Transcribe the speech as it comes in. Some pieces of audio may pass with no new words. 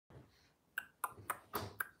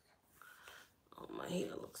hair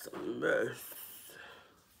looks a mess.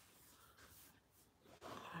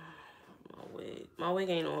 My wig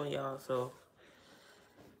ain't on, y'all, so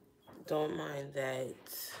don't mind that.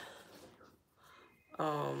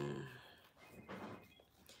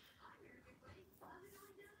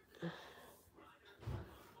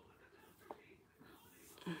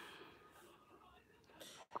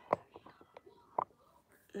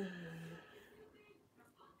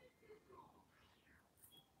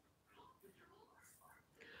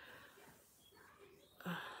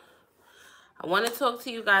 I want to talk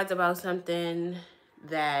to you guys about something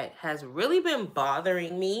that has really been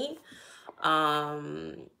bothering me.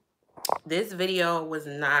 This video was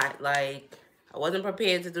not like, I wasn't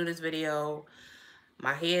prepared to do this video.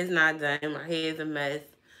 My hair is not done. My hair is a mess.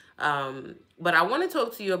 But I want to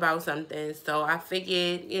talk to you about something. So I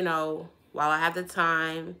figured, you know, while I have the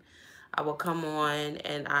time, I will come on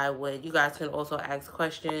and you guys can also ask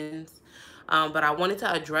questions. But I wanted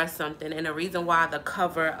to address something. And the reason why the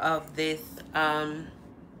cover of this,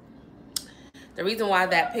 the reason why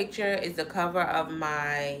that picture is the cover of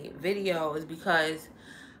my video is because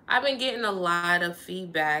I've been getting a lot of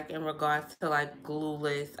feedback in regards to like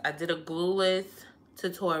glueless. I did a glueless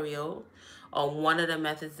tutorial on one of the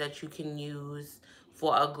methods that you can use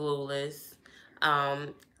for a glueless.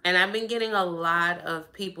 And I've been getting a lot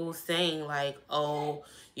of people saying like, oh,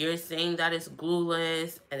 you're saying that it's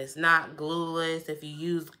glueless and it's not glueless if you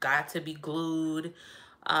use Got2be Glued.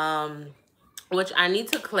 Which I need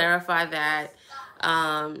to clarify that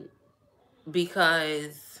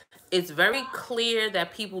because it's very clear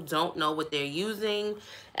that people don't know what they're using,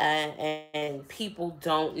 and people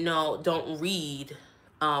don't read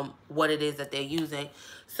what it is that they're using.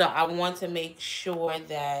 So I want to make sure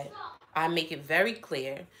that I make it very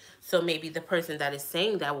clear, so maybe the person that is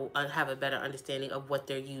saying that will have a better understanding of what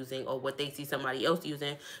they're using or what they see somebody else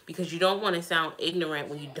using, because you don't want to sound ignorant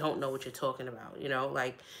when you don't know what you're talking about. You know,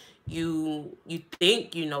 like you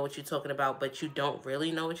think you know what you're talking about, but you don't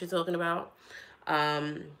really know what you're talking about.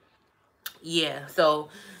 Yeah, so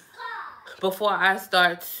before I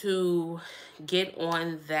start to get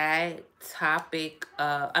on that topic,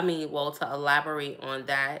 to elaborate on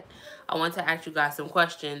that, I want to ask you guys some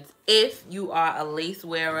questions. If you are a lace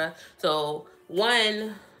wearer, so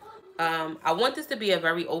one, I want this to be a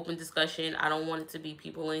very open discussion. I don't want it to be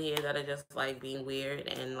people in here that are just like being weird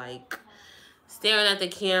and like staring at the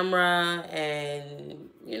camera and,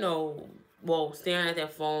 staring at their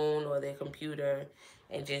phone or their computer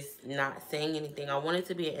and just not saying anything. I want it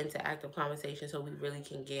to be an interactive conversation so we really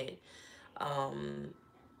can get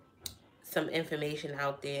some information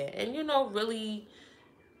out there and, really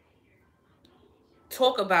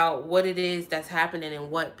talk about what it is that's happening and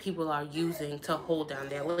what people are using to hold down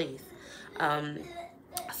their lace. Um,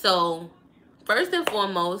 so, first and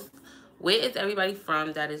foremost, where is everybody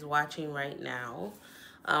from that is watching right now?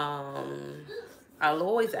 I'll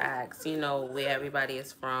always ask, where everybody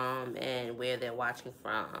is from and where they're watching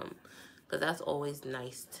from, because that's always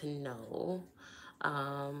nice to know.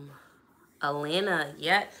 Atlanta,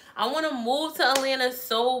 yeah. I want to move to Atlanta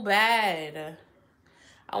so bad.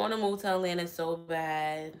 I want to move to Atlanta so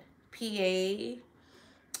bad. PA.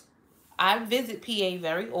 I visit PA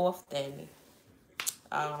very often.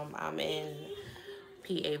 I'm in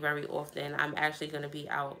PA very often. I'm actually going to be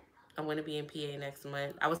out. I'm going to be in PA next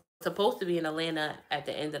month. I was supposed to be in Atlanta at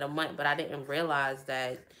the end of the month, but I didn't realize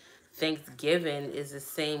that Thanksgiving is the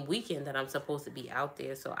same weekend that I'm supposed to be out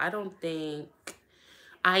there. So I don't think...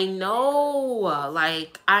 I know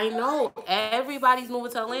everybody's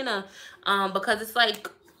moving to Atlanta because it's like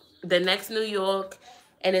the next New York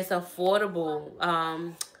and it's affordable.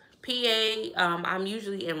 PA, I'm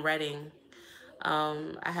usually in Reading.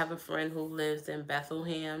 I have a friend who lives in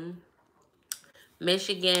Bethlehem,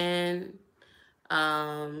 Michigan.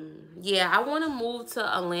 Yeah, I want to move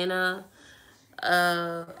to Atlanta.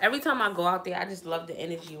 Every time I go out there, I just love the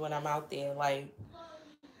energy when I'm out there. Like,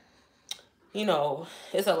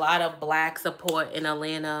 it's a lot of black support in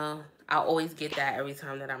Atlanta. I always get that every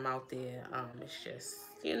time that I'm out there. It's just,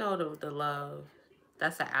 the love.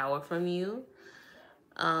 That's an hour from you.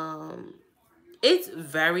 It's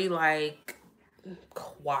very, like,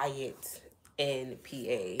 quiet in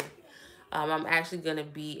PA. I'm actually going to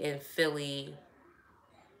be in Philly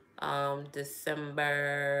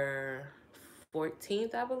December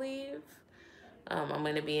 14th, I believe. I'm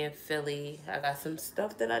going to be in Philly. I got some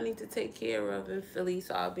stuff that I need to take care of in Philly,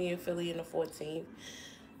 so I'll be in Philly on the 14th.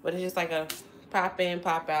 But it's just like a pop in,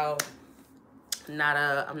 pop out.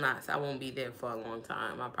 I won't be there for a long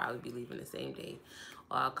time. I'll probably be leaving the same day.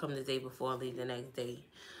 Or I'll come the day before and leave the next day.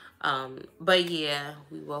 But yeah,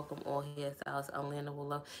 we welcome all hairstyles. Atlanta will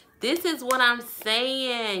love. This is what I'm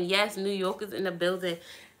saying. Yes, New York is in the building.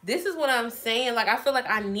 This is what I'm saying. Like, I feel like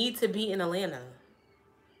I need to be in Atlanta.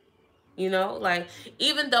 You know, like,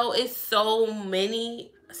 even though it's so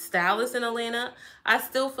many stylists in Atlanta, I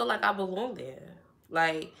still feel like I belong there.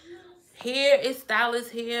 Like, here is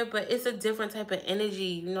stylists here, but it's a different type of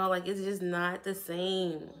energy. You know, like, it's just not the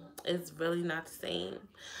same. It's really not the same.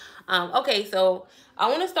 Okay, so I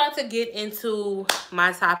want to start to get into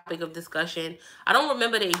my topic of discussion. I don't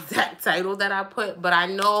remember the exact title that I put, but I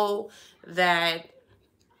know that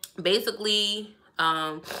basically,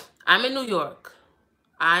 I'm in New York.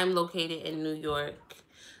 I'm located in New York.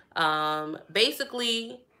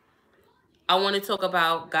 Basically, I want to talk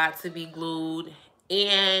about Got2be Glued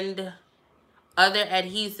and other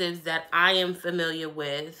adhesives that I am familiar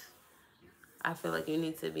with. I feel like you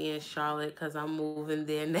need to be in Charlotte because I'm moving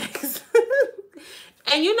there next.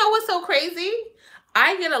 And you know what's so crazy?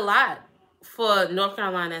 I get a lot for North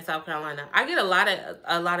Carolina and South Carolina. I get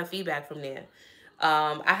a lot of feedback from there.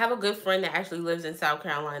 I have a good friend that actually lives in South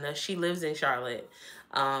Carolina. She lives in Charlotte.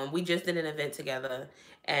 We just did an event together,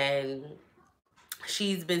 and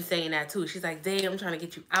she's been saying that too. She's like, "Dang, I'm trying to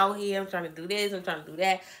get you out here. I'm trying to do this. I'm trying to do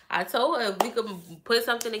that." I told her if we could put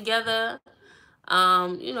something together.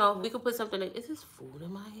 You know, we could put something. Is this food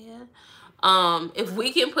in my hair? If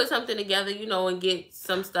we can put something together, you know, and get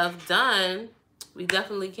some stuff done, we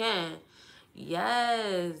definitely can.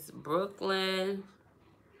 Yes, Brooklyn.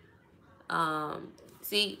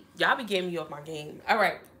 See, y'all be getting me off my game. All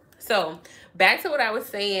right. So back to what I was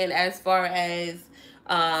saying as far as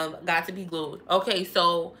Got2be Glued. Okay,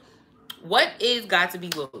 so what is Got2be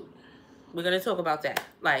Glued? We're gonna talk about that.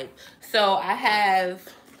 Like, so I have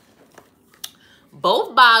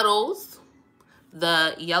both bottles,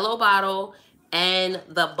 the yellow bottle and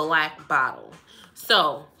the black bottle.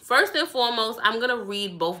 So first and foremost, I'm going to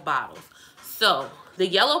read both bottles. So the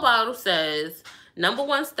yellow bottle says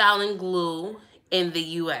 #1 styling glue in the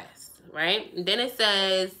US, right? And then it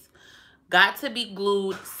says Got2be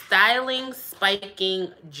Glued styling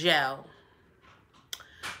spiking gel.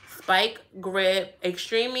 Spike grip,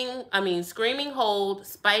 screaming hold,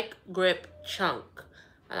 spike grip chunk.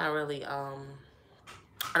 I don't really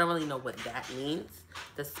know what that means,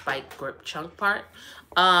 the spike grip chunk part.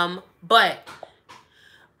 But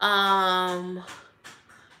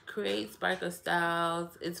create spiker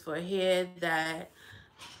styles. It's for hair that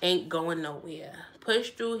ain't going nowhere.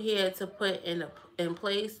 Push through hair to put in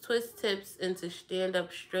place. Twist tips into stand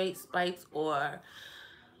up straight spikes or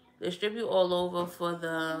distribute all over for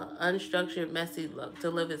the unstructured, messy look.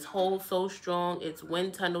 Delivers hold so strong, it's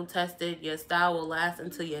wind tunnel tested. Your style will last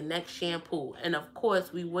until your next shampoo. And of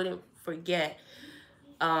course, we wouldn't forget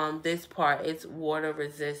this part. It's water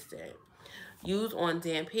resistant. Use on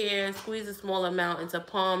damp hair. Squeeze a small amount into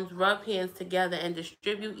palms. Rub hands together and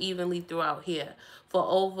distribute evenly throughout hair. For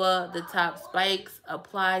over the top spikes,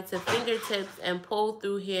 apply to fingertips and pull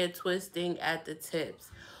through hair, twisting at the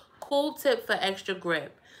tips. Cool tip for extra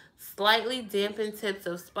grip. Slightly dampen tips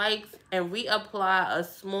of spikes and reapply a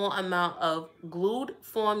small amount of glued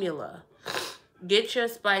formula. Get your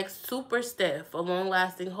spikes super stiff, a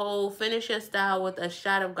long-lasting hold. Finish your style with a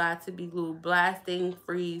shot of Got2be Glued blasting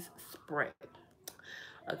freeze spray.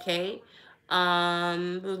 Okay.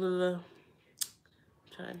 Trying to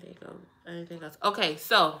think of anything else. Okay,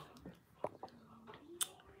 so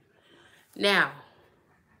now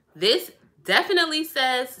this definitely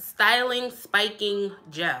says styling spiking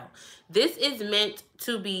gel. This is meant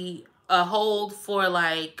to be a hold for,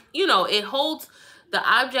 like, you know, it holds the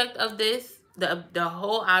object of this. The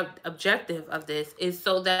whole objective of this is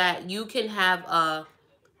so that you can have a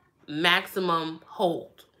maximum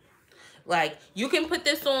hold. Like, you can put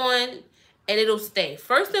this on and it'll stay.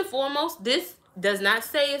 First and foremost, this does not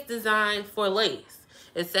say it's designed for lace.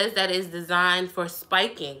 It says that it's designed for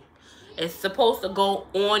spiking. It's supposed to go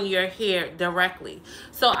on your hair directly.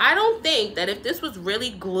 So I don't think that if this was really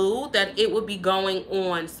glued that it would be going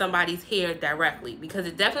on somebody's hair directly, because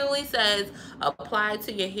it definitely says apply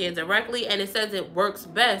to your hair directly, and it says it works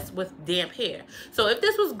best with damp hair. So if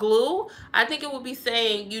this was glue, I think it would be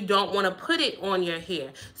saying you don't want to put it on your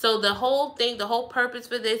hair. So the whole thing, the whole purpose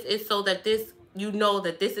for this is so that this, you know,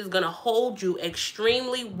 that this is going to hold you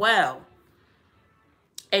extremely well.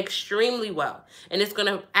 Extremely well, and it's going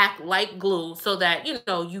to act like glue so that, you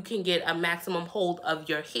know, you can get a maximum hold of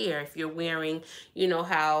your hair. If you're wearing, you know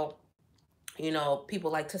how, you know, people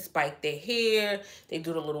like to spike their hair, they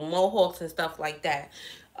do the little mohawks and stuff like that.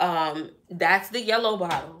 That's the yellow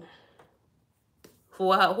bottle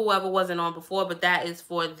for whoever wasn't on before, but that is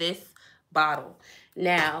for this bottle.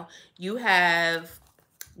 Now you have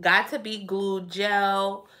Got2be Glued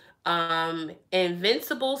gel,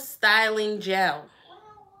 Invincible styling gel.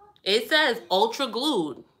 It says ultra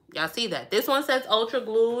glued. Y'all see that? This one says ultra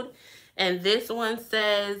glued, and this one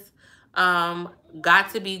says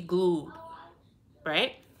Got2be Glued,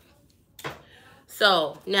 right?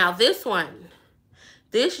 So now this one,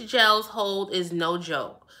 this gel's hold is no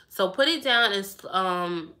joke. So put it down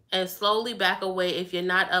and slowly back away if you're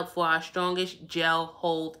not up for our strongest gel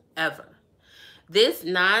hold ever. This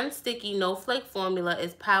non-sticky, no-flake formula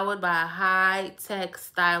is powered by a high-tech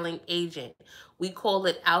styling agent. We call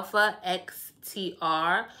it Alpha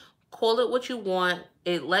XTR. Call it what you want.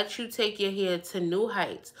 It lets you take your hair to new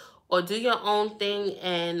heights or do your own thing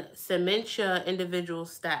and cement your individual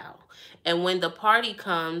style. And when the party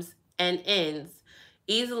comes and ends,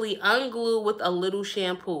 easily unglue with a little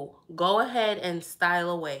shampoo. Go ahead and style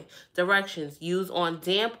away. Directions: use on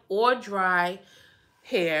damp or dry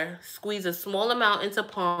hair, squeeze a small amount into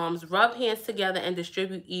palms, rub hands together, and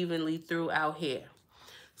distribute evenly throughout hair.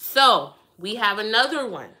 So we have another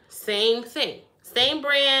one. Same thing. Same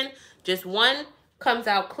brand, just one comes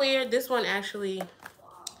out clear. This one actually,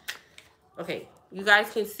 okay, you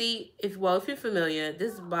guys can see, if you're familiar,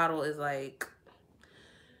 this bottle is like,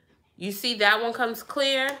 you see that one comes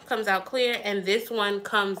out clear, and this one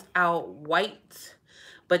comes out white,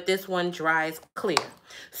 but this one dries clear.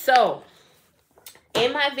 So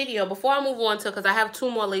in my video, before I move on to, because I have 2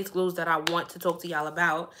 more lace glues that I want to talk to y'all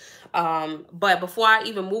about. But before I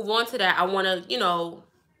even move on to that, I want to, you know,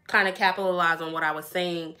 kind of capitalize on what I was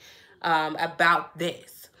saying about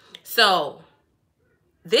this. So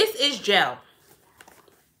this is gel.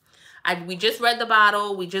 We just read the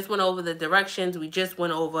bottle. We just went over the directions. We just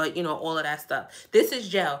went over, you know, all of that stuff. This is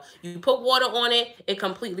gel. You put water on it, it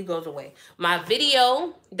completely goes away. My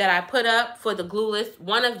video that I put up for the glue list,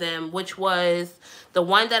 one of them, which was the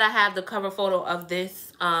one that I have the cover photo of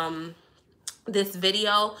this, this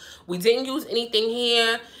video, we didn't use anything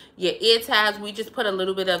here. Your ear tabs, we just put a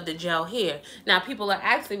little bit of the gel here. Now people are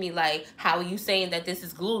asking me like, how are you saying that this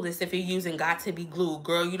is glueless if you're using Got2be Glued?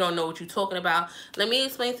 Girl, you don't know what you're talking about. Let me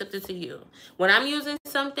explain something to you. When I'm using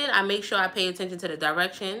something, I make sure I pay attention to the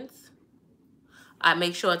directions. I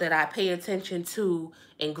make sure that I pay attention to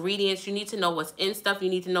ingredients. You need to know what's in stuff.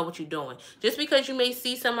 You need to know what you're doing. Just because you may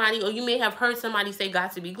see somebody, or you may have heard somebody say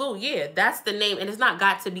Got2be Glued, yeah, that's the name. And it's not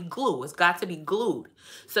Got2be Glue. It's Got2be Glued.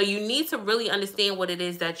 So you need to really understand what it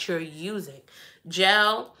is that you're using.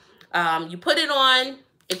 Gel, you put it on,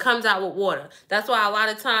 it comes out with water. That's why a lot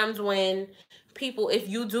of times when people, if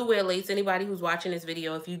you do wear lace, anybody who's watching this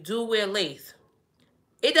video, if you do wear lace,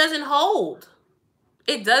 it doesn't hold.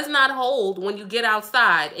 It does not hold when you get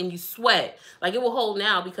outside and you sweat. Like it will hold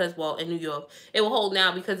now because, well, in New York, it will hold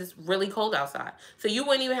now because it's really cold outside. So you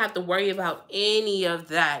wouldn't even have to worry about any of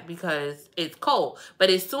that because it's cold. But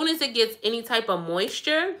as soon as it gets any type of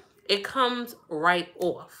moisture, it comes right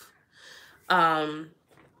off.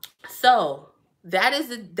 So that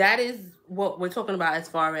is what we're talking about as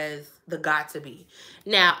far as the Got2be.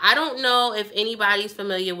 Now, I don't know if anybody's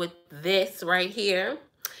familiar with this right here.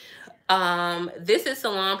 This is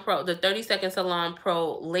Salon Pro, the 30-second Salon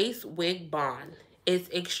Pro Lace Wig Bond. It's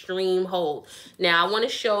extreme hold. Now, I want to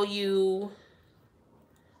show you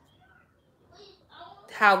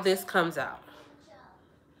how this comes out.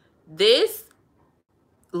 This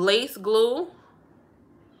lace glue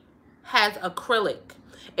has acrylic.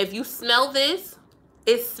 If you smell this,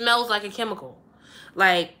 it smells like a chemical.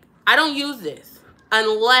 Like, I don't use this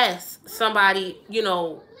unless somebody, you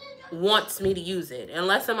know, wants me to use it.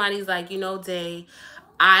 Unless somebody's like, you know, Day,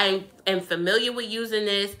 I am familiar with using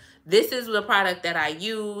this. This is the product that I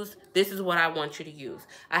use. This is what I want you to use.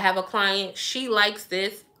 I have a client, she likes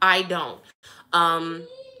this. I don't.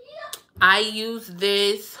 I used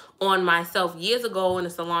this on myself years ago in a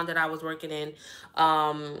salon that I was working in.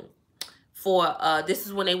 This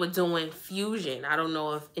is when they were doing fusion. I don't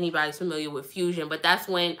know if anybody's familiar with fusion, but that's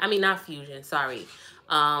when, I mean, not fusion, sorry.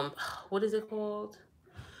 What is it called?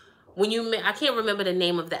 When you, I can't remember the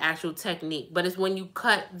name of the actual technique, but it's when you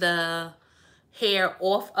cut the hair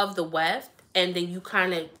off of the weft and then you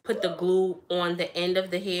kind of put the glue on the end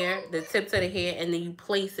of the hair, the tips of the hair, and then you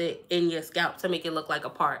place it in your scalp to make it look like a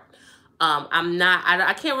part.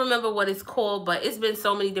 I can't remember what it's called, but it's been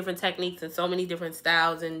so many different techniques and so many different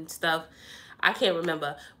styles and stuff. I can't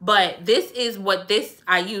remember, but this is what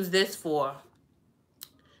I use this for.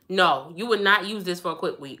 No, you would not use this for a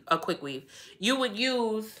quick weave. You would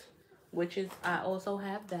use, which is, I also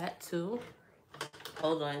have that too.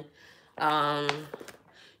 Hold on.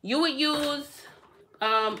 You would use,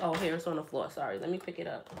 oh, here it's on the floor. Sorry, let me pick it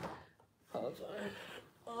up. Hold on.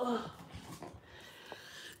 Oh.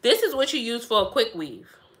 This is what you use for a quick weave.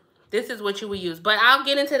 This is what you would use. But I'll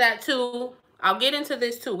get into that too. I'll get into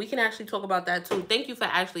this too. We can actually talk about that too. Thank you for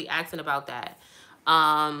actually asking about that.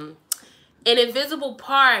 An invisible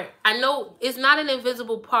part, I know it's not an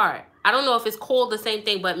invisible part. I don't know if it's called the same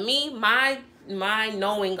thing, but my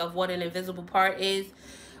knowing of what an invisible part is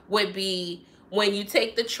would be when you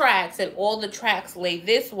take the tracks and all the tracks lay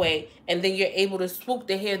this way, and then you're able to swoop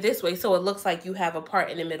the hair this way so it looks like you have a part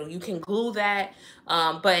in the middle. You can glue that.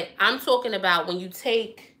 But I'm talking about when you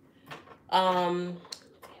take, I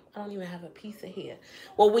don't even have a piece of hair.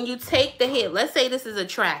 Well, when you take the hair, let's say this is a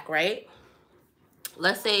track, right?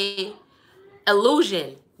 Let's say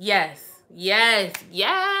illusion. Yes, yes,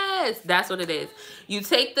 yes. That's what it is. You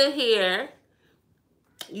take the hair.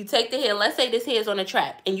 Let's say this hair is on a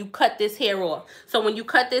track and you cut this hair off. So when you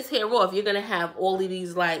cut this hair off, you're going to have all of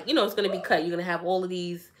these, like, you know, it's going to be cut. You're going to have all of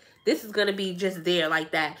these. This is going to be just there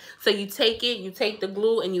like that. So you take it, you take the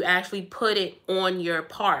glue and you actually put it on your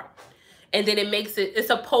part. And then it's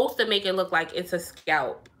supposed to make it look like it's a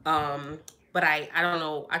scalp. But I don't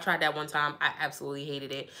know. I tried that one time. I absolutely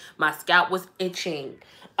hated it. My scalp was itching.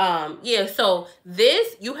 Yeah, so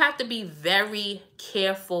this, you have to be very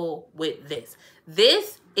careful with this.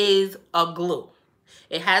 This is a glue.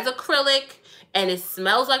 It has acrylic and it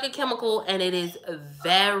smells like a chemical and it is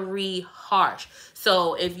very harsh.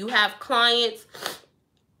 So if you have clients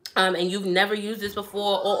and you've never used this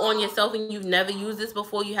before, or on yourself and you've never used this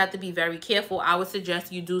before, you have to be very careful. I would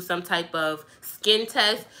suggest you do some type of skin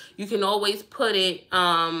test. You can always put it,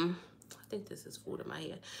 I think this is food in my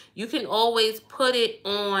hair. You can always put it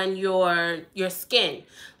on your skin.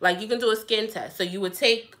 Like you can do a skin test. So you would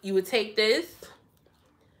take this,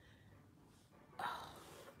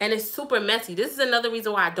 and it's super messy. This is another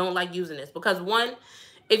reason why I don't like using this, because one,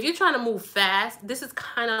 if you're trying to move fast, this is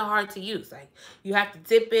kind of hard to use. Like you have to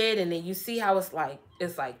dip it and then you see how it's like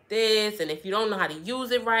this. And if you don't know how to use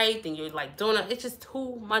it right, then you're like doing it. It's just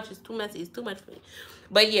too much. It's too messy. It's too much for me.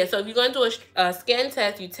 But yeah, so if you're going to do a skin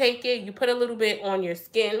test, you take it, you put a little bit on your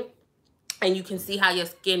skin and you can see how your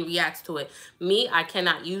skin reacts to it. Me, I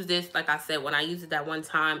cannot use this. Like I said, when I used it that one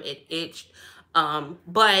time, it itched.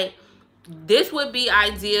 But this would be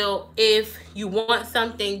ideal if you want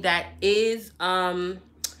something that is,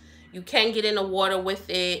 you can get in the water with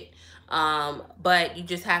it, but you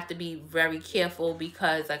just have to be very careful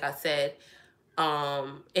because, like I said,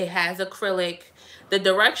 it has acrylic. The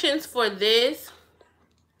directions for this: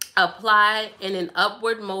 apply in an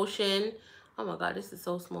upward motion. Oh my God, this is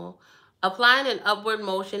so small. Apply in an upward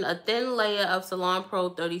motion a thin layer of Salon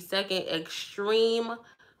Pro 30-second extreme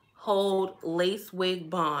hold lace wig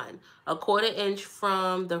bond, a 1/4 inch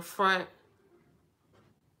from the front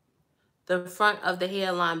of the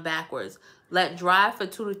hairline backwards. Let dry for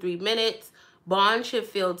 2 to 3 minutes. Bond should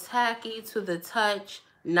feel tacky to the touch,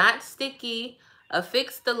 not sticky.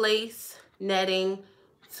 Affix the lace netting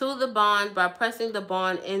to the bond by pressing the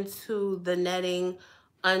bond into the netting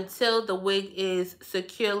until the wig is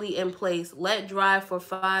securely in place. Let dry for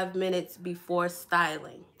 5 minutes before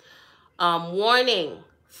styling. Warning,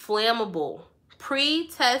 flammable.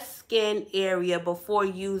 Pre-test skin area before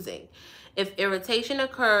using. If irritation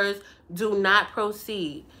occurs, do not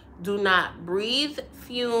proceed. Do not breathe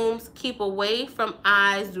fumes. Keep away from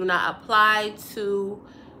eyes. Do not apply to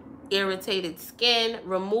irritated skin.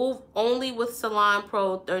 Remove only with Salon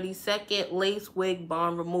Pro 30-second lace wig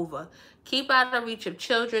bond remover. Keep out of reach of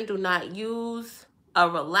children. Do not use a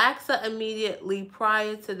relaxer immediately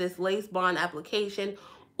prior to this lace bond application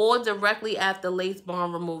or directly after lace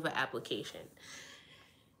bond remover application.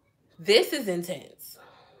 This is intense.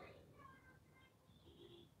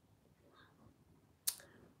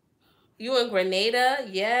 You in Grenada?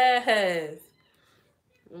 Yes.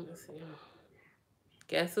 Let me see.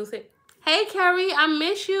 Guess who's here? Hey, Carrie, I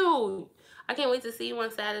miss you. I can't wait to see you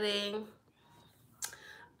on Saturday.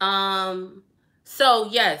 So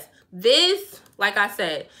yes, this, like I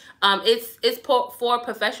said, it's for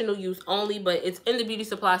professional use only, but it's in the beauty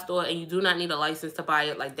supply store and you do not need a license to buy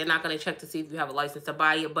it. Like they're not going to check to see if you have a license to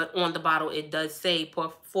buy it, but on the bottle it does say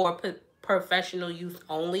for professional use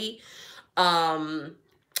only.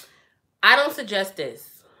 I don't suggest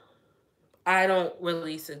this. I don't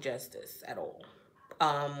really suggest this at all.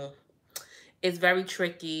 It's very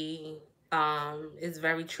tricky. It's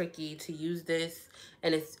very tricky to use this,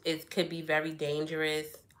 and it could be very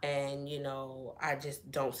dangerous, and you know, I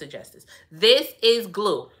just don't suggest this. This is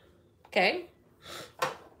glue. Okay?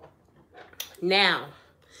 Now,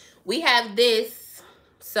 we have this.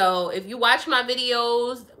 So, if you watch my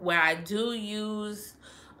videos where I do use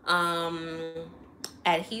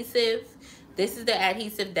adhesive, this is the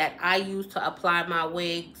adhesive that I use to apply my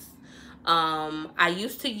wigs. I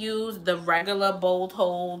used to use the regular bold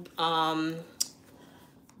hold.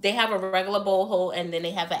 They have a regular bold hold and then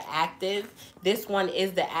they have an active. This one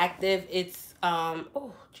is the active. It's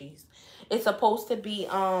oh jeez. It's supposed to be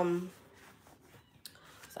sorry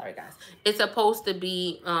guys. It's supposed to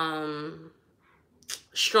be a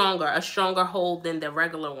stronger hold than the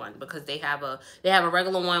regular one, because they have a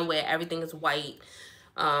regular one where everything is white.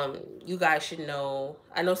 You guys should know.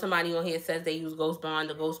 I know somebody on here says they use Ghost Bond.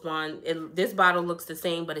 The Ghost Bond, this bottle looks the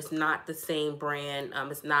same, but it's not the same brand.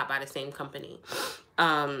 It's not by the same company.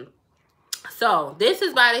 So this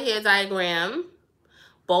is by the hair diagram.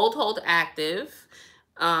 Bold Hold Active.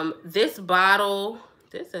 This bottle,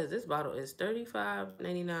 this bottle is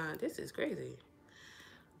 $35.99. This is crazy.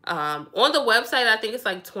 On the website, I think it's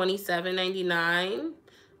like $27.99.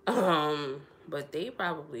 But they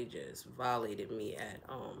probably just violated me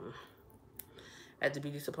at the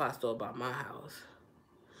beauty supply store by my house.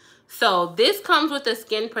 So this comes with a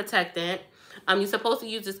skin protectant. You're supposed to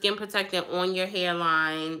use the skin protectant on your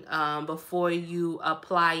hairline before you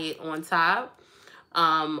apply it on top.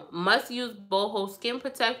 Must use bold hold skin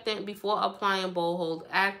protectant before applying bold hold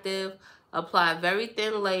active. Apply very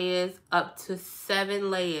thin layers, up to 7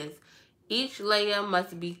 layers. Each layer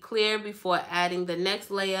must be clear before adding the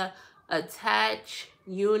next layer. Attach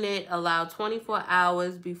unit, allow 24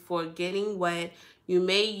 hours before getting wet. You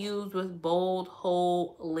may use with bold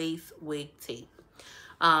hold lace wig tape.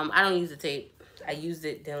 I don't use the tape. I used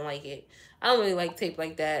it, didn't like it. I don't really like tape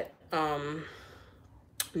like that.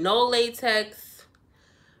 No latex.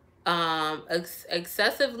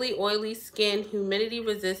 Excessively oily skin, humidity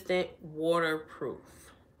resistant, waterproof.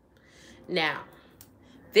 Now,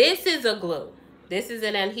 this is a glue. This is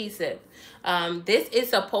an adhesive. This is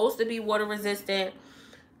supposed to be water resistant.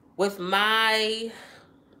 With my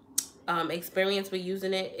experience with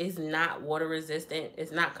using it, is not water resistant.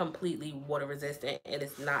 It's not completely water resistant, and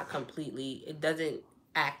it's not completely, it doesn't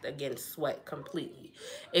act against sweat completely.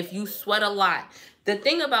 If you sweat a lot, the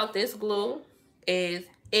thing about this glue is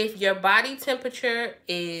if your body temperature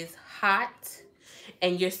is hot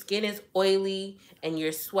and your skin is oily and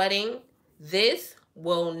you're sweating, this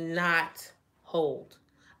will not hold.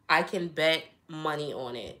 I can bet money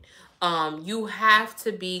on it. You have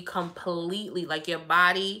to be completely, like, your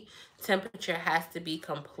body temperature has to be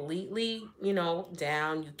completely, you know,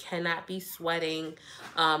 down. You cannot be sweating,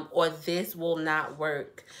 or this will not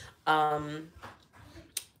work.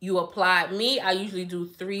 You apply, I usually do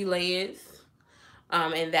 3 layers.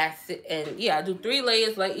 And that's it. And yeah, I do 3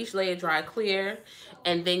 layers, let each layer dry clear,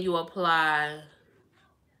 and then you apply.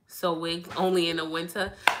 So wigs only in the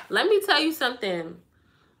winter. Let me tell you something.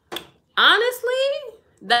 Honestly,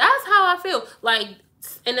 that's how I feel. Like,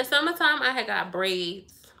 in the summertime, I had got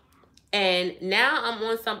braids, and now I'm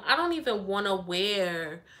on some, I don't even want to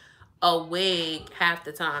wear a wig half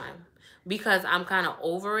the time because I'm kind of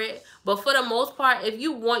over it. But for the most part, if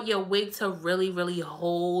you want your wig to really, really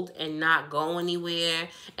hold and not go anywhere,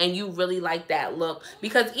 and you really like that look,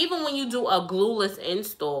 because even when you do a glueless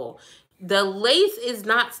install, the lace is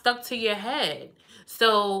not stuck to your head.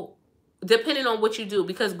 So depending on what you do,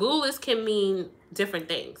 because glueless can mean different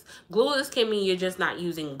things. Glueless can mean you're just not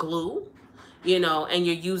using glue, you know, and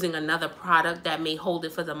you're using another product that may hold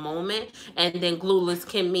it for the moment. And then glueless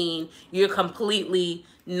can mean you're completely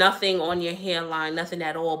nothing on your hairline, nothing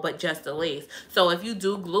at all, but just the lace. So if you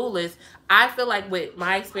do glueless, I feel like with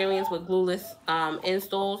my experience with glueless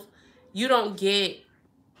installs, you don't get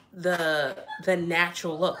the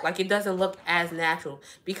natural look. Like, it doesn't look as natural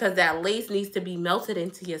because that lace needs to be melted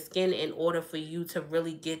into your skin in order for you to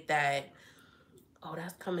really get that, oh,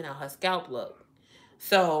 that's coming out her scalp look.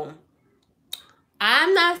 So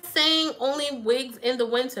I'm not saying only wigs in the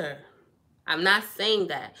winter. I'm not saying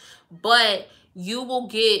that. But you will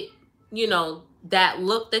get, you know, that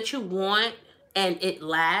look that you want, and it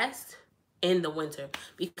lasts in the winter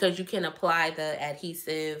because you can apply the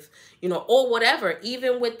adhesive, you know, or whatever.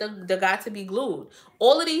 Even with the Got2be Glued.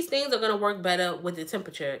 All of these things are going to work better when the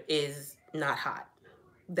temperature is not hot.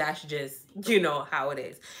 That's just, you know, how it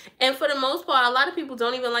is. And for the most part, a lot of people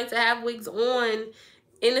don't even like to have wigs on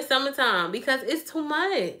in the summertime because it's too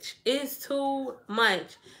much. It's too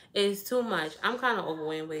much. It's too much. I'm kind of over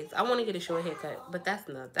wearing wigs. I want to get a short haircut, but that's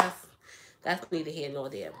neither here nor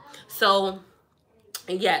there. So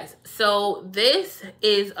yes, so this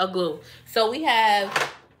is a glue. So I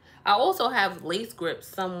also have lace grips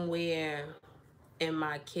somewhere in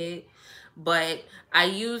my kit, but I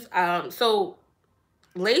use so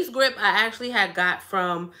lace grip I actually had got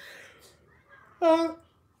from I'm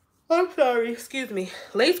sorry, excuse me.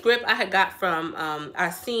 Lace grip I had got from I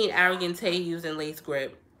seen Arrogant Tay using lace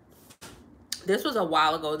grip. This was a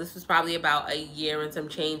while ago. This was probably about a year and some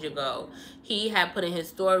change ago. He had put in his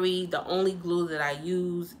story, the only glue that I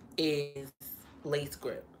use is lace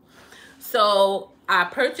grip. So I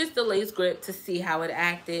purchased the lace grip to see how it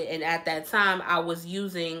acted, and at that time I was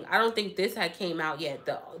using, I don't think this had came out yet.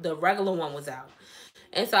 The regular one was out.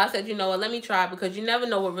 And so I said, you know what, let me try it, because you never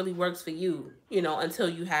know what really works for you, you know, until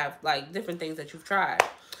you have like different things that you've tried.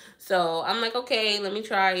 So I'm like, okay, let me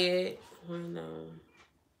try it.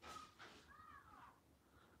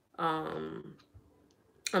 Um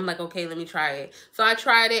I'm like, okay, let me try it. So I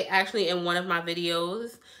tried it actually in one of my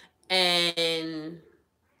videos, and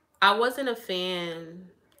I wasn't a fan.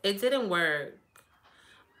 It didn't work.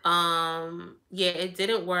 Yeah, it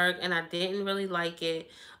didn't work, and I didn't really like it.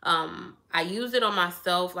 I used it on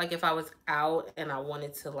myself, like if I was out and I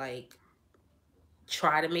wanted to like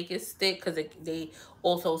try to make it stick, because they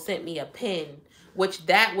also sent me a pin, which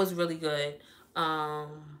that was really good.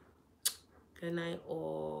 Good night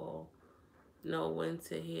all. Know when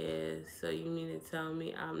to hear, so you need to tell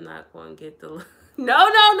me I'm not going to get the look.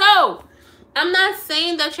 No. I'm not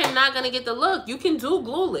saying that you're not going to get the look. You can do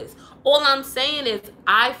glueless. All I'm saying is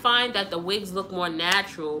I find that the wigs look more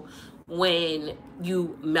natural when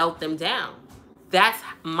you melt them down. That's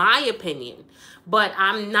my opinion. But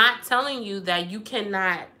I'm not telling you that you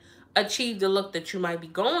cannot achieve the look that you might be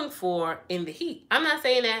going for in the heat. I'm not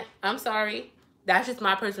saying that. I'm sorry. That's just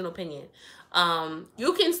my personal opinion.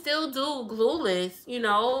 You can still do glueless, you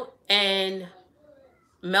know, and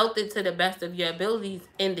melt it to the best of your abilities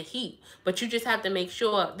in the heat. But you just have to make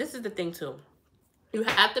sure, this is the thing too. You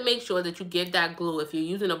have to make sure that you give that glue, if you're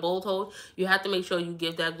using a bolt hold, you have to make sure you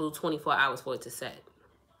give that glue 24 hours for it to set.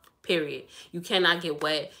 Period. You cannot get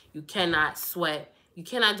wet. You cannot sweat. You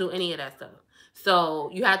cannot do any of that stuff.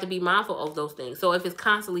 So you have to be mindful of those things. So if it's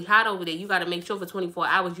constantly hot over there, you got to make sure for 24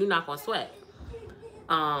 hours you're not going to sweat.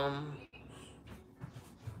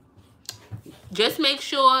 Just make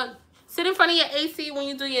sure, sit in front of your AC when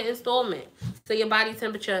you do your installment, so your body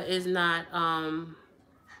temperature is not,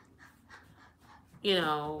 you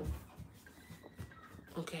know.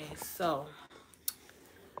 Okay, so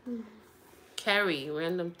Carrie,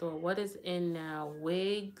 random thought. What is in now,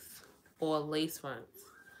 wigs or lace fronts?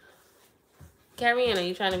 Carrie, are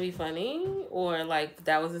you trying to be funny, or like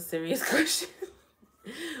that was a serious question?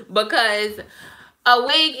 Because a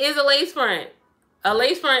wig is a lace front. A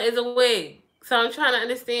lace front is a wig. So I'm trying to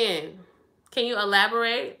understand. Can you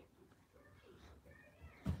elaborate?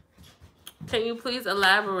 Can you please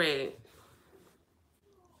elaborate?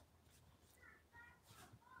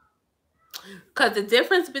 Because the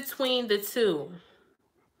difference between the two,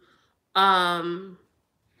 a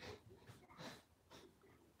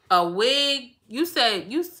wig,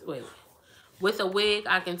 wait, with a wig,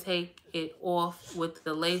 I can take it off. With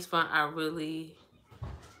the lace front,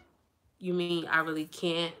 you mean I really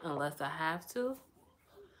can't unless I have to?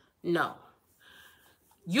 No.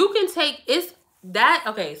 You can take,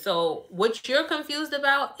 okay, so what you're confused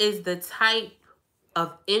about is the type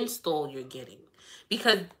of install you're getting.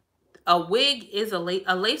 Because a wig is a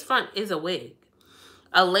lace front is a wig.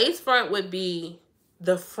 A lace front would be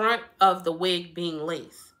the front of the wig being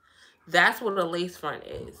lace. That's what a lace front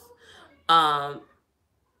is. A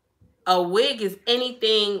wig is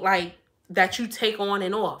anything like that you take on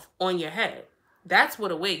and off on your head. That's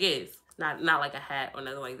what a wig is. Not like a hat or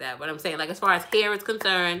nothing like that. But I'm saying, like, as far as hair is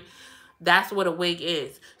concerned, that's what a wig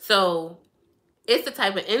is. So it's the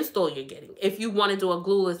type of install you're getting. If you want to do a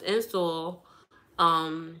glueless install,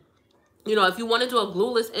 you know, if you want to do a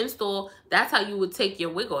glueless install, that's how you would take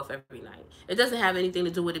your wig off every night. It doesn't have anything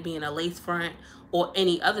to do with it being a lace front or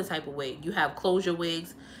any other type of wig. You have closure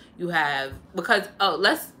wigs. You have, because,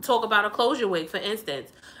 let's talk about a closure wig, for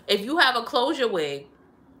instance. If you have a closure wig,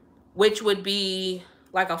 which would be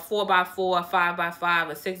like a 4x4, a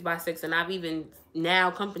 5x5, a 6x6, and I've even,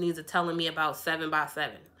 now companies are telling me about 7x7.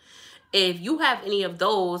 If you have any of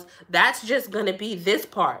those, that's just going to be this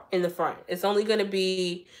part in the front. It's only going to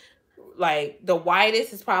be like the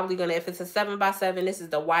widest is probably going to, if it's a 7x7, this is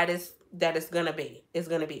the widest that it's going to be. It's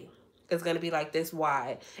going to be like this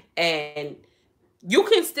wide. And you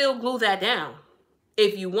can still glue that down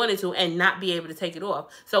if you wanted to and not be able to take it off.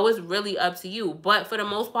 So it's really up to you. But for the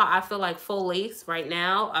most part, I feel like full lace right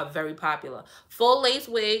now are very popular. Full lace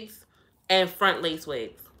wigs and front lace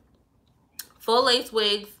wigs. Full lace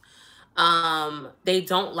wigs, they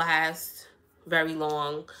don't last very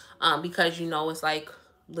long because, you know, it's like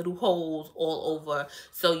little holes all over.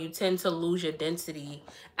 So you tend to lose your density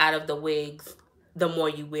out of the wigs the more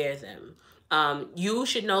you wear them. You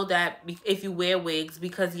should know that if you wear wigs,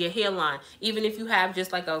 because your hairline, even if you have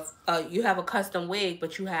just like you have a custom wig,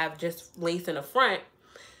 but you have just lace in the front,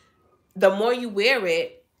 the more you wear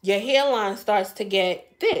it, your hairline starts to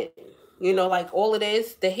get thin. You know, like all of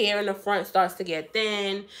this, the hair in the front starts to get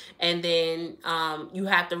thin, and then you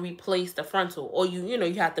have to replace the frontal, or you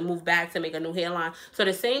have to move back to make a new hairline. So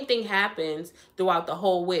the same thing happens throughout the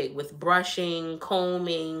whole wig with brushing,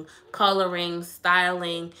 combing, coloring,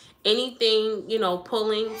 styling, anything,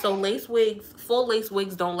 pulling. So lace wigs, full lace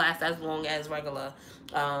wigs don't last as long as regular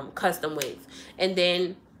custom wigs. And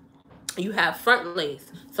then you have front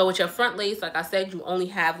lace. So with your front lace, like I said, you only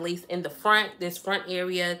have lace in the front, this front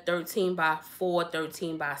area, 13x4,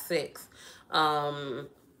 13x6.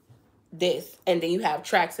 This, and then you have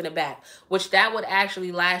tracks in the back, which that would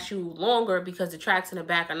actually last you longer because the tracks in the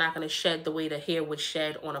back are not going to shed the way the hair would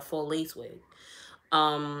shed on a full lace wig.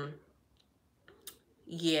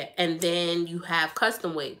 Yeah, and then you have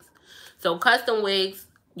custom wigs. So custom wigs,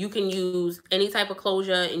 you can use any type of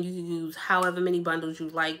closure, and you can use however many bundles you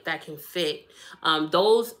like that can fit.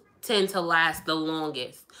 Those tend to last the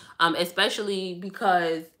longest, especially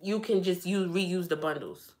because you can just reuse the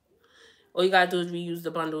bundles. All you gotta do is reuse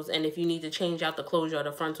the bundles, and if you need to change out the closure or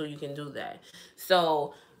the frontal, you can do that.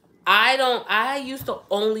 So I used to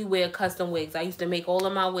only wear custom wigs. I used to make all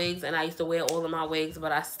of my wigs, and I used to wear all of my wigs,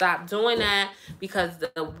 but I stopped doing that because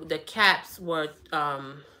the caps were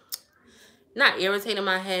not irritating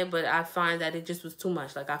my head, but I find that it just was too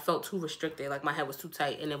much. Like I felt too restricted, like my head was too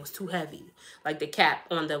tight and it was too heavy. Like the cap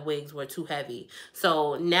on the wigs were too heavy.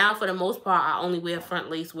 So now for the most part, I only wear front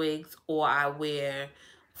lace wigs, or I wear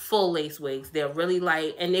full lace wigs. They're really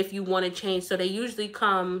light, and if you want to change, so they usually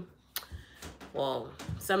come, well,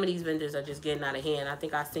 some of these vendors are just getting out of hand. I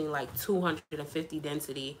think I've seen like 250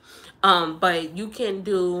 density. But you can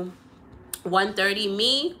do 130.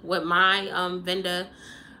 Me, with my vendor,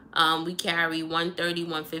 we carry 130,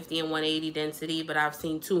 150, and 180 density, but I've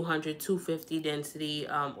seen 200, 250 density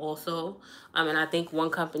also. And I think one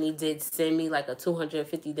company did send me like a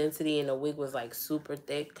 250 density, and the wig was like super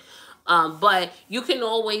thick. But you can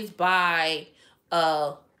always buy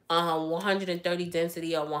 130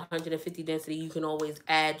 density or 150 density. You can always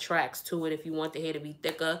add tracks to it if you want the hair to be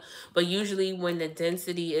thicker. But usually when the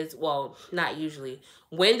density is, well, not usually,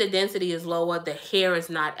 when the density is lower, the hair is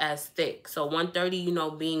not as thick. So 130,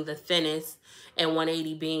 being the thinnest, and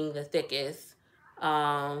 180 being the thickest.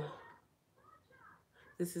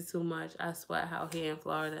 This is too much. I sweat out here in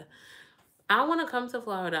Florida. I want to come to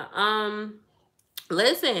Florida.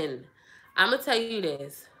 Listen, I'm gonna tell you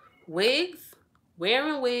this. Wigs,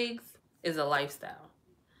 wearing wigs is a lifestyle.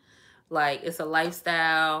 Like, it's a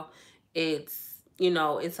lifestyle. It's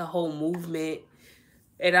a whole movement.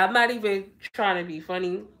 And I'm not even trying to be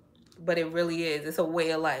funny, but it really is. It's a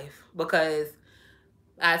way of life. Because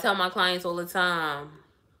I tell my clients all the time,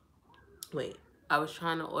 wait, I was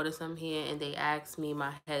trying to order some here, and they asked me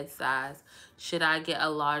my head size. Should I get a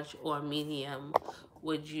large or medium?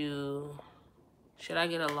 Should I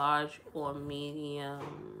get a large or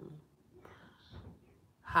medium?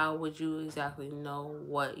 How would you exactly know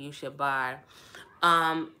what you should buy?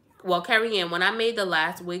 Well, Carrie Ann, when I made the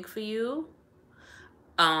last wig for you,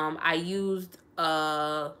 I used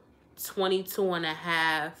a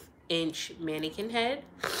 22.5-inch mannequin head,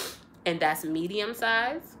 and that's medium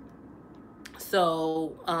size.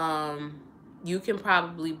 So, you can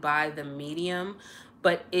probably buy the medium,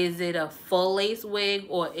 but is it a full lace wig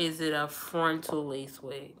or is it a frontal lace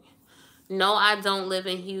wig? No, I don't live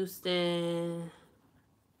in Houston.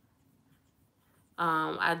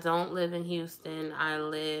 I don't live in Houston. I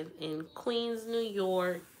live in Queens, New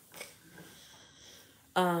York.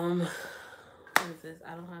 What is this?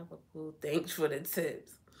 I don't have a clue. Thanks for the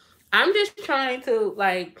tips. I'm just trying to,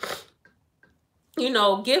 like,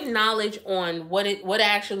 give knowledge on what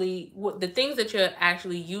the things that you're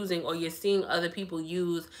actually using, or you're seeing other people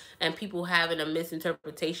use, and people having a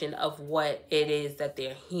misinterpretation of what it is that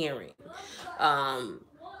they're hearing.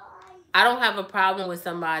 I don't have a problem with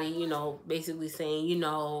somebody, basically saying,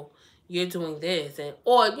 you're doing this,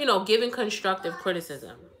 or giving constructive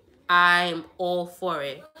criticism. I'm all for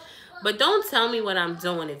it. But don't tell me what I'm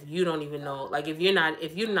doing if you don't even know. Like, if you're not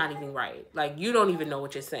even right. Like, you don't even know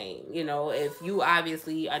what you're saying. If you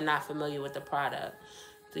obviously are not familiar with the product.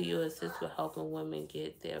 Do you assist with helping women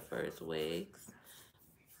get their first wigs?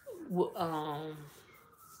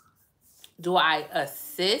 Do I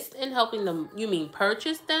assist in helping them? You mean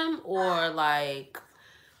purchase them, or like,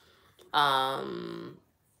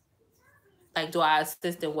 do I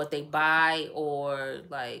assist in what they buy, or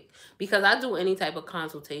because I do any type of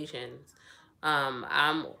consultations.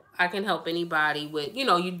 I can help anybody with,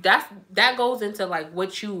 that goes into like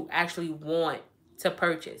what you actually want to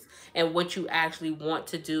purchase and what you actually want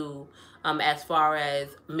to do as far as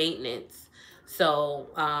maintenance. So,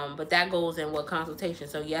 but that goes in with consultation.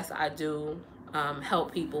 So yes, I do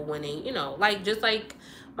help people when they, like just like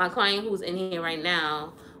my client who's in here right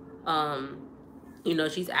now. Um,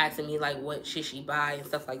 she's asking me like what should she buy and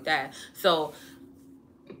stuff like that. So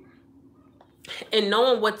in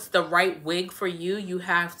knowing what's the right wig for you, you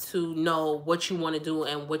have to know what you want to do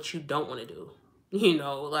and what you don't want to do.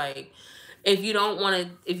 Like if you don't want to,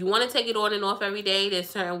 if you want to take it on and off every day, there's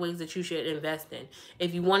certain wigs that you should invest in.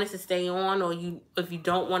 If you want it to stay on, or if you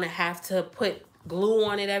don't want to have to put glue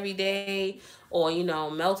on it every day, or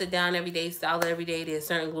melt it down every day, style it every day, there's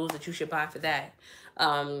certain glues that you should buy for that.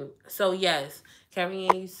 So yes, Carrie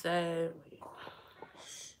Ann, you said,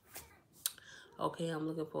 okay, I'm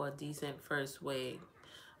looking for a decent first wig.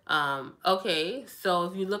 Okay, so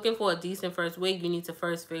if you're looking for a decent first wig, you need to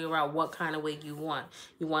first figure out what kind of wig you want.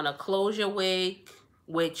 You want a closure wig,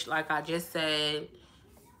 which, like I just said,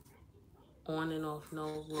 on and off,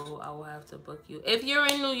 no glue. I will have to book you. If you're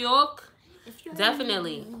in New York,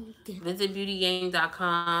 definitely visit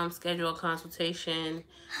beautygang.com, schedule a consultation,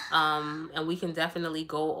 and we can definitely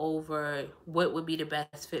go over what would be the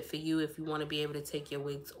best fit for you if you want to be able to take your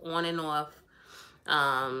wigs on and off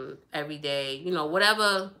every day.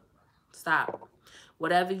 Whatever. Stop.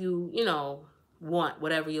 Whatever you want,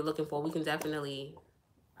 whatever you're looking for, I can definitely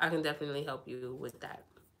help you with that.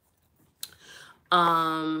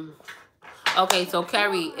 Okay, so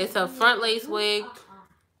Carrie, it's a front lace wig.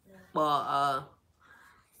 Well,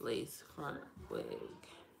 lace front wig.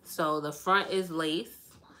 So the front is lace.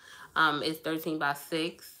 It's 13 by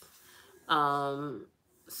 6.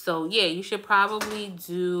 So yeah, you should probably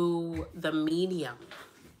do the medium.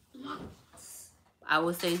 I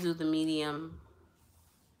would say do the medium.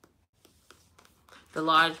 The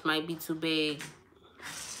large might be too big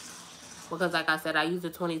because, like I said, I use a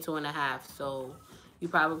 22.5. So you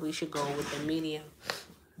probably should go with the medium.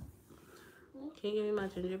 Can you give me my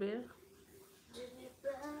ginger beer?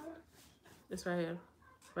 It's right here.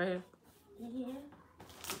 Right here.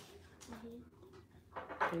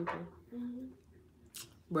 Thank you.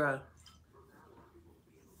 Bruh.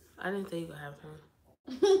 I didn't think you could have some.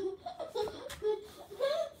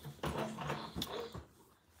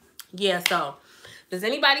 Yeah, so does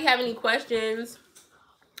anybody have any questions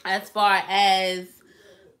as far as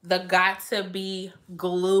the Got2be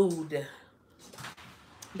Glued?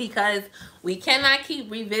 Because we cannot keep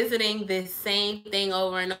revisiting this same thing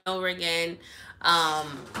over and over again.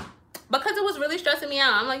 Because it was really stressing me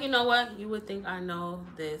out. I'm like, you know what? You would think I know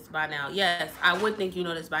this by now. Yes, I would think you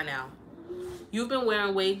know this by now. You've been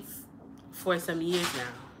wearing wigs for some years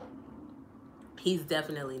now. He's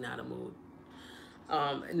definitely not a mood.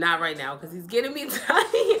 Not right now because he's getting me tired.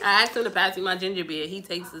 I asked him to pass me my ginger beer. He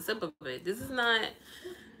takes a sip of it. This is not,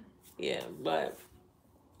 yeah, but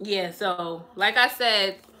yeah. So like I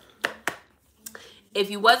said, if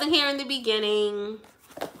you wasn't here in the beginning,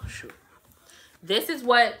 shoot, this is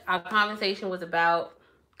what our conversation was about.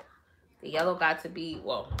 The yellow Got2be,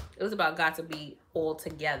 well, it was about Got2be all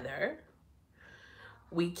together.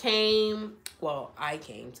 I came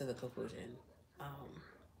to the conclusion.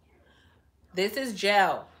 This is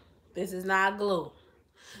gel. This is not glue.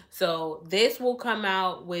 So this will come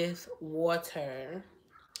out with water.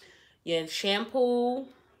 Your shampoo,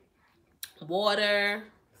 water,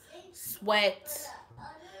 sweat,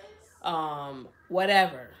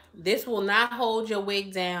 whatever. This will not hold your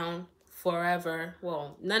wig down forever.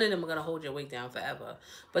 Well, none of them are going to hold your wig down forever.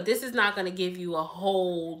 But this is not going to give you a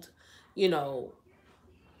hold,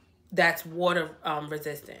 that's water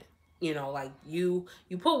resistant. Like you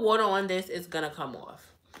put water on this, it's going to come off.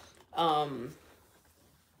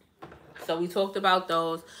 So we talked about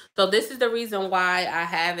those. So this is the reason why I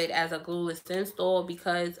have it as a glueless install,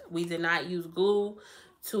 because we did not use glue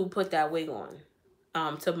to put that wig on,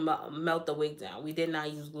 to melt the wig down. We did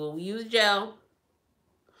not use glue. We used gel.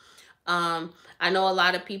 I know a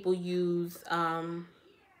lot of people use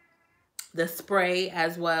the spray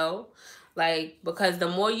as well. Because the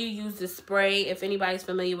more you use the spray, if anybody's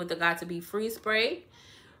familiar with the Got2be free spray,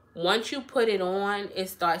 once you put it on, it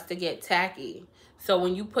starts to get tacky. So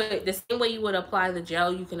when you put it, the same way you would apply the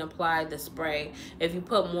gel, you can apply the spray. If you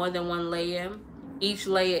put more than one layer, each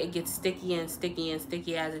layer, it gets sticky and sticky and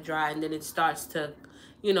sticky as it dries, and then it starts to,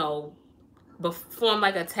 form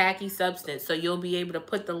like a tacky substance. So you'll be able to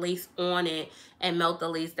put the lace on it and melt the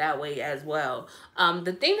lace that way as well.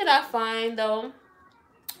 The thing that I find, though,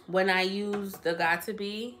 when I use the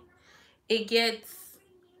Got2be,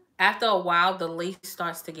 after a while, the lace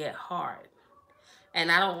starts to get hard.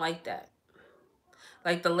 And I don't like that.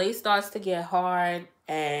 Like, the lace starts to get hard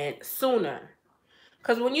and sooner.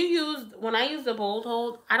 Because when I use the bold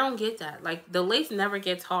hold, I don't get that. Like, the lace never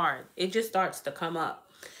gets hard. It just starts to come up.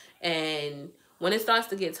 And when it starts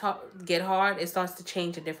to get hard, it starts to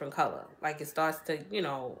change a different color. Like, it starts to,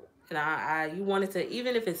 and you want it to,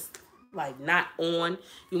 even if it's like not on,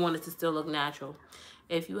 you want it to still look natural.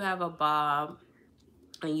 If you have a bob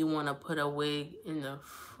and you want to put a wig in the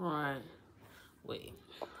front, wait.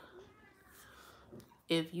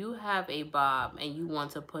 If you have a bob and you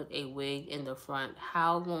want to put a wig in the front,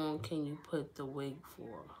 how long can you put the wig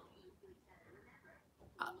for?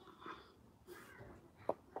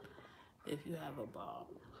 If you have a bob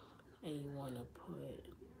and you want to put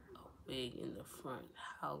a wig in the front,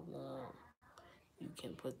 how long you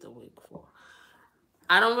can put the wig for?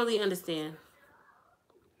 I don't really understand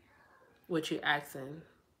what you're asking.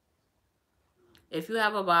 If you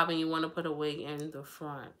have a bob and you want to put a wig in the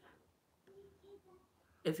front,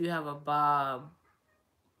 if you have a bob,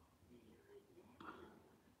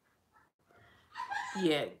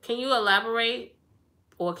 yeah, can you elaborate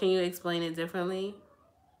or can you explain it differently?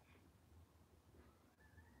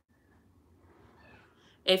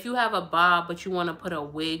 If you have a bob but you want to put a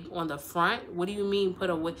wig on the front, what do you mean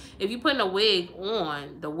put a wig? If you're putting a wig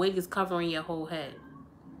on, the wig is covering your whole head.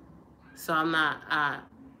 So I'm not,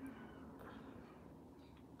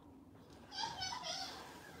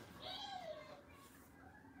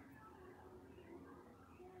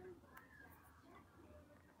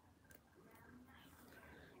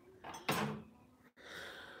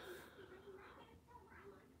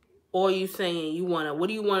 or you saying what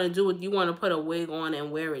do you want to do? You want to put a wig on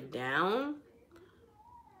and wear it down?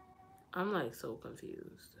 I'm like so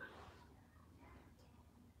confused.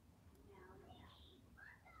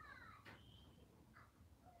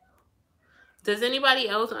 Does anybody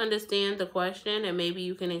else understand the question and maybe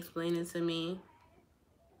you can explain it to me?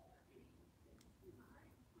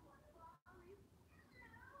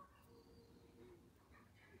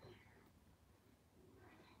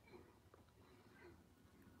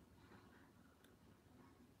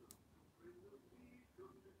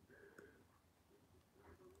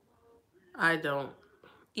 I don't.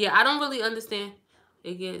 Yeah, I don't really understand.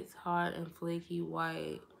 It gets hard and flaky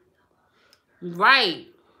white. Right.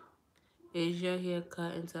 Is your hair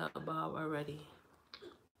cut into a bob already?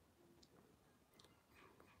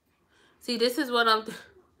 See, this is what I'm...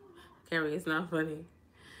 Carrie, it's not funny.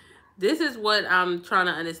 This is what I'm trying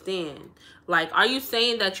to understand. Like, are you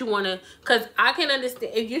saying that you want to... Because I can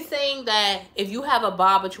understand... If you're saying that if you have a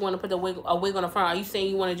bob but you want to put a wig on the front, are you saying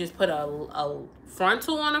you want to just put a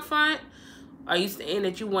frontal on the front? Are you saying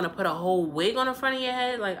that you want to put a whole wig on the front of your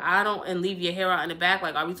head? Like, I don't... And leave your hair out in the back?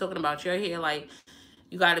 Like, are we talking about your hair? Like,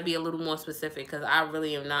 you got to be a little more specific because I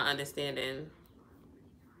really am not understanding.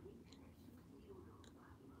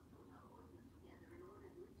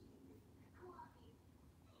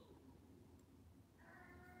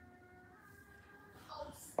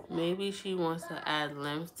 Maybe she wants to add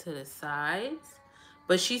length to the sides.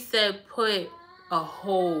 But she said put a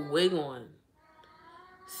whole wig on.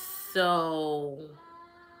 So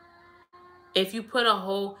if you put a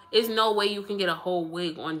whole... There's no way you can get a whole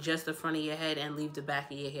wig on just the front of your head and leave the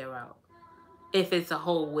back of your hair out. If it's a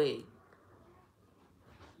whole wig.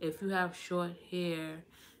 If you have short hair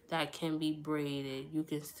that can be braided, you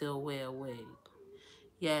can still wear a wig.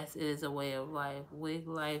 Yes, it is a way of life. Wig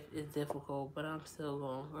life is difficult, but I'm still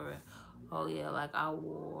going for it. Oh yeah, like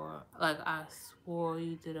I swore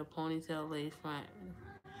you did a ponytail lace front.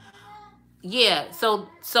 Yeah, so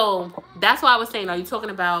that's why I was saying, are you talking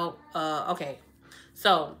about okay.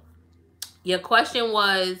 So your question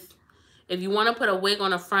was if you want to put a wig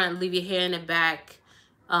on the front, leave your hair in the back.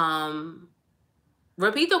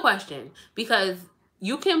 Repeat the question because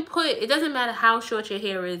you can put, it doesn't matter how short your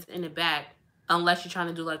hair is in the back unless you're trying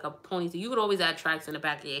to do like a ponytail. You could always add tracks in the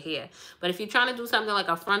back of your hair. But if you're trying to do something like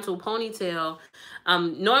a frontal ponytail,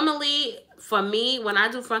 normally for me, when I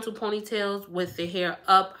do frontal ponytails with the hair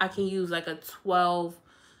up, I can use like a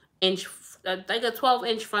 12-inch, like a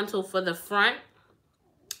 12-inch frontal for the front.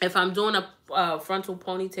 If I'm doing a frontal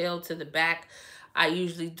ponytail to the back, I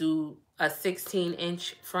usually do a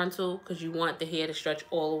 16-inch frontal because you want the hair to stretch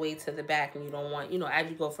all the way to the back and you don't want, as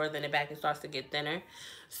you go further in the back, it starts to get thinner.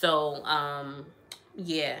 So,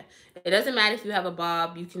 yeah, it doesn't matter if you have a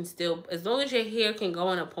bob. You can still, as long as your hair can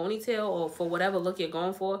go in a ponytail or for whatever look you're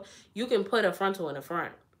going for, you can put a frontal in the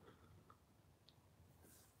front.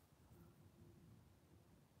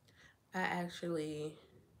 I actually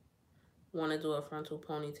want to do a frontal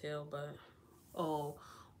ponytail, but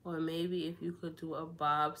or maybe if you could do a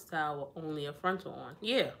bob style with only a frontal on.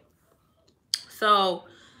 Yeah. So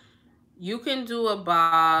you can do a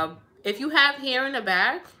bob. If you have hair in the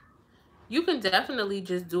back, You can definitely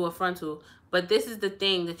just do a frontal, but this is the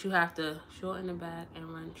thing that you have to shorten the back and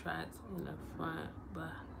run tracks in the front,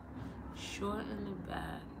 but shorten the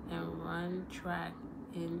back and run track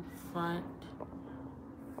in front,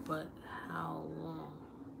 but how long?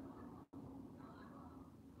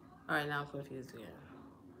 All right, now I'm confused again.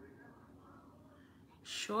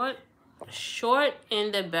 Short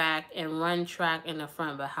in the back and run track in the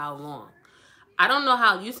front, but how long? I don't know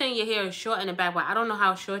how you saying your hair is short in the back, but I don't know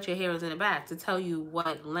how short your hair is in the back to tell you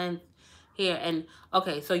what length hair. And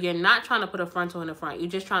okay, so you're not trying to put a frontal in the front. You're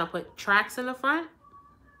just trying to put tracks in the front.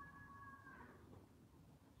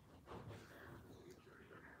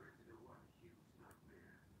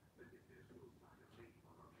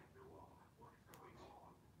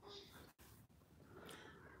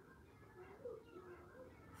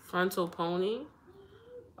 Frontal pony.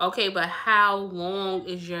 Okay, but how long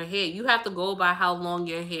is your hair? You have to go by how long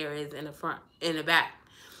your hair is in the front, in the back.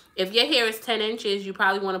 If your hair is 10 inches, you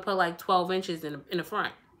probably want to put like 12 inches in the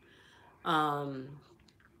front. Are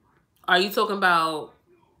you talking about,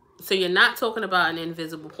 so you're not talking about an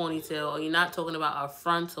invisible ponytail, or you're not talking about a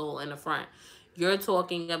frontal in the front. You're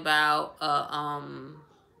talking about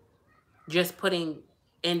just putting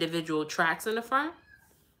individual tracks in the front.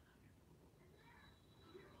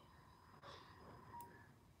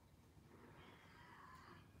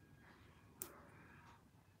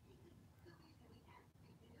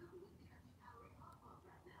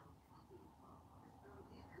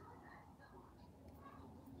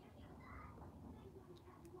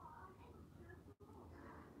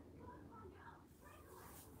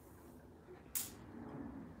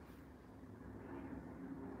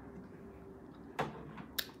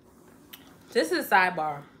 This is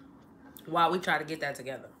sidebar while we try to get that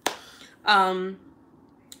together.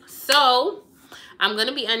 So I'm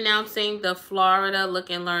gonna be announcing the Florida Look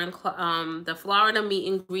and Learn, the Florida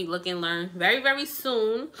Meet and Greet Look and Learn very, very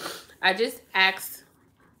soon. I just asked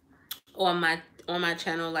on my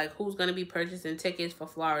channel like who's gonna be purchasing tickets for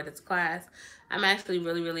Florida's class. I'm actually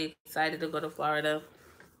really, really excited to go to Florida.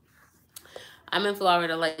 I'm in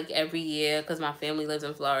Florida like every year because my family lives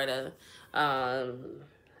in Florida.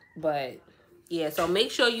 But yeah, so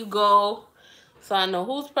make sure you go so I know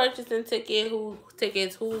who's purchasing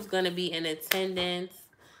tickets, who's gonna be in attendance.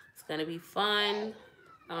 It's gonna be fun.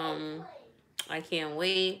 I can't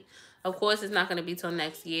wait. Of course, it's not gonna be till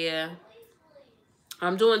next year.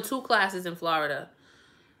 I'm doing 2 classes in Florida.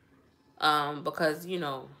 Because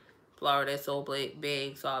Florida is so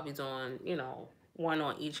big, so I'll be doing one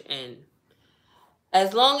on each end.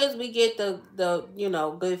 As long as we get the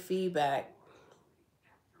good feedback,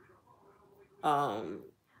 um,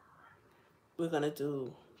 we're gonna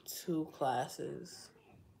do 2 classes.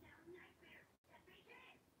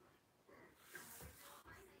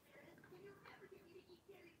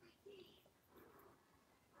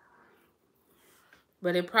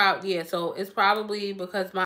 But it probably, yeah, so it's probably because my